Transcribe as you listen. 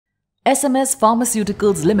SMS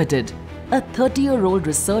Pharmaceuticals Ltd, a 30-year-old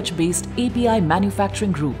research-based API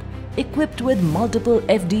manufacturing group equipped with multiple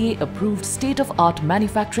FDA-approved state-of-art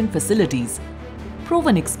manufacturing facilities,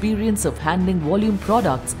 proven experience of handling volume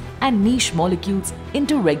products and niche molecules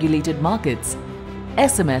into regulated markets.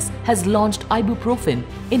 SMS has launched Ibuprofen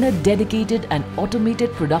in a dedicated and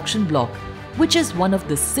automated production block, which is one of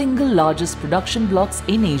the single largest production blocks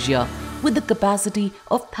in Asia, with the capacity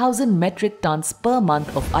of 1,000 metric tons per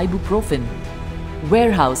month of ibuprofen.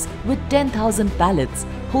 Warehouse with 10,000 pallets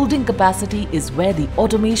holding capacity is where the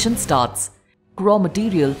automation starts. Raw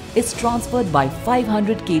material is transferred by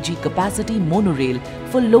 500 kg capacity monorail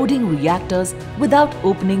for loading reactors without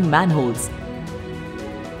opening manholes.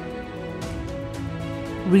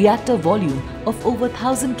 Reactor volume of over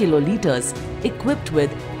 1,000 kiloliters, equipped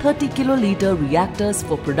with 30 kiloliter reactors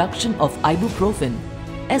for production of ibuprofen.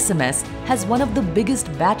 SMS has one of the biggest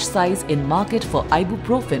batch size in market for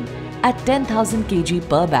ibuprofen at 10,000 kg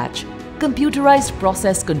per batch. Computerized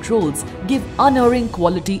process controls give unerring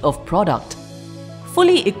quality of product.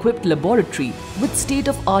 Fully equipped laboratory with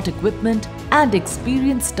state-of-art equipment and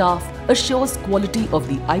experienced staff assures quality of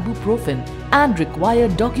the ibuprofen and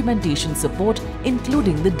required documentation support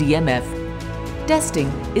including the DMF. Testing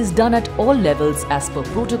is done at all levels as per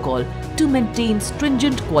protocol to maintain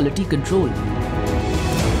stringent quality control.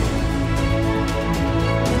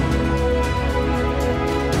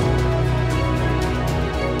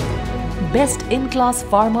 Best-in-class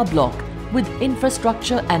pharma block with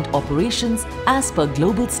infrastructure and operations as per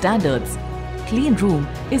global standards. Clean room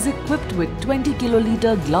is equipped with 20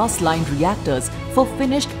 kiloliter glass-lined reactors for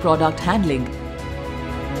finished product handling.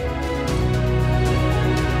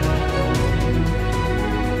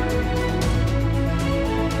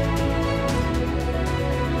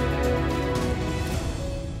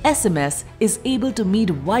 SMS is able to meet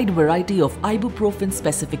wide variety of ibuprofen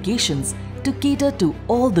specifications to cater to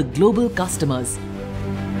all the global customers.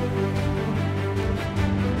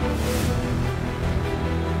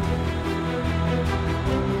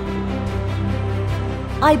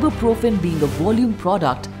 Ibuprofen being a volume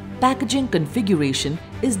product, packaging configuration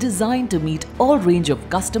is designed to meet all range of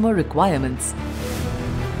customer requirements.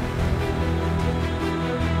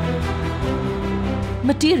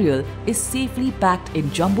 Material is safely packed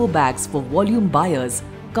in jumbo bags for volume buyers,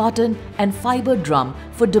 carton and fiber drum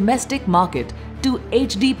for domestic market to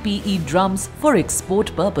HDPE drums for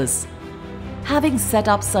export purpose. Having set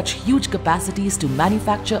up such huge capacities to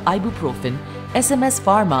manufacture ibuprofen, SMS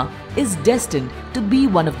Pharma is destined to be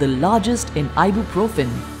one of the largest in ibuprofen.